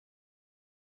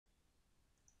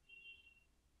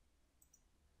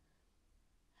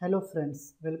Hello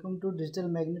friends, welcome to Digital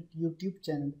Magnet YouTube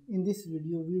channel. In this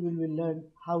video, we will learn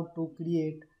how to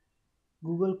create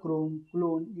Google Chrome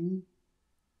clone in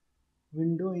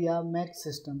Windows या Mac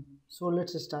system. So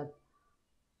let's start.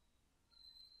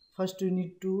 First, you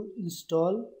need to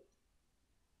install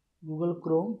Google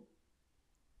Chrome.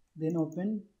 Then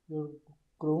open your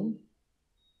Chrome.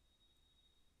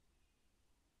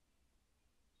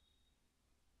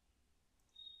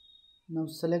 Now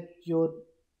select your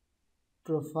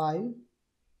profile.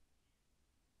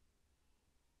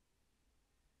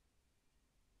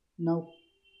 Now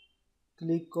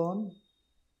click on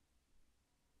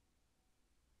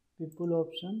people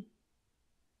option.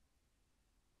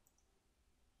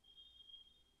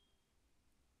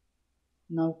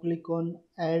 Now click on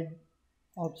add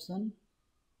option.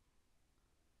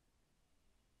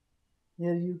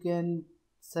 Here you can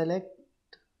select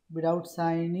without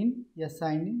sign in or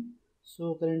sign in.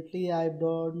 So currently I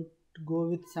don't go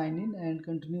with sign in and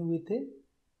continue with a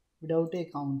without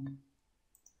account.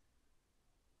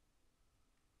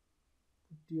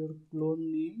 Put your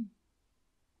clone name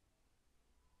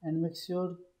and make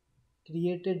sure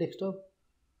create a desktop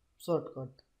shortcut,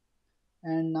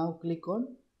 and now click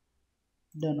on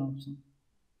done option.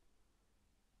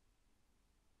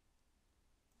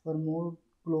 For more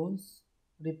clones,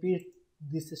 repeat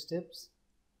these steps.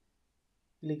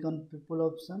 Click on people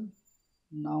option.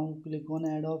 Now click on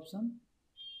add option.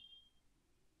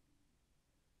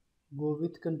 Go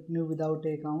with continue without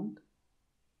account.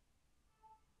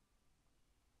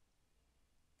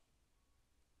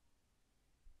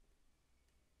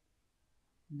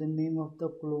 The name of the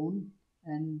clone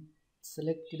and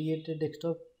select create a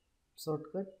desktop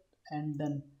shortcut and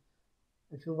done.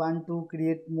 If you want to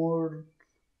create more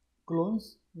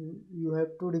clones, you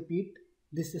have to repeat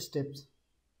these steps.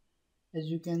 As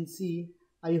you can see,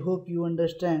 I hope you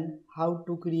understand how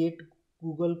to create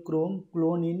Google Chrome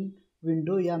clone in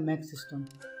Windows or Mac system.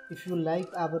 If you like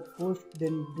our post,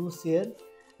 then do share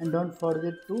and don't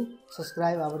forget to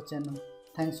subscribe our channel.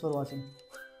 Thanks for watching.